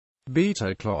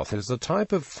Beta cloth is a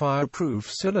type of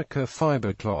fireproof silica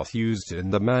fiber cloth used in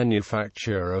the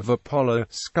manufacture of Apollo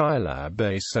Skylab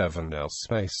A7L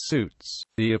spacesuits,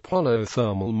 the Apollo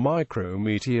Thermal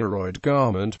Micrometeoroid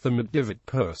Garment, the McDivitt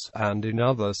Purse, and in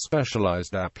other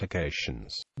specialized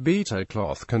applications. Beta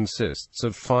cloth consists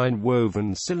of fine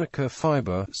woven silica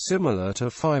fiber, similar to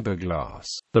fiberglass.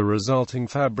 The resulting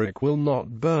fabric will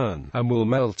not burn, and will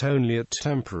melt only at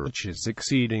temperatures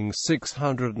exceeding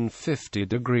 650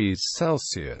 degrees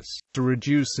Celsius, to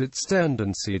reduce its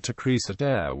tendency to crease at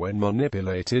air when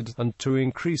manipulated, and to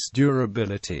increase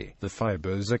durability. The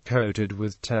fibers are coated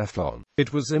with Teflon.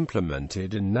 It was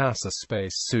implemented in NASA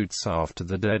spacesuits after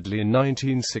the deadly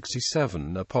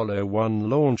 1967 Apollo 1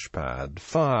 launchpad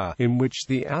fire, in which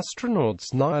the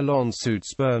astronauts' nylon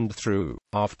suits burned through.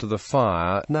 After the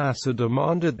fire, NASA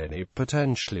demanded any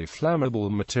potentially flammable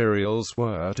materials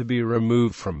were to be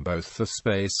removed from both the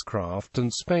spacecraft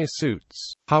and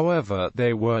spacesuits. However,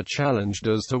 they were challenged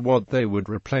as to what they would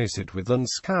replace it with and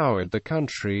scoured the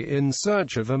country in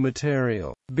search of a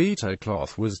material. Beta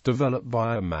cloth was developed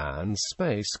by a manned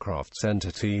spacecraft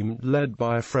center team led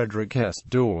by Frederick S.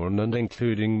 Dorn and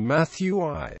including Matthew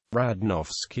I.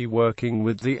 Radnofsky, working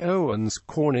with the Owens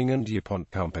Corning and DuPont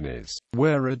companies.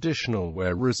 Where additional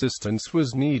wear resistance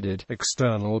was needed,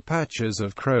 external patches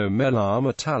of chromellar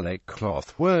metallic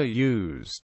cloth were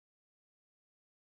used.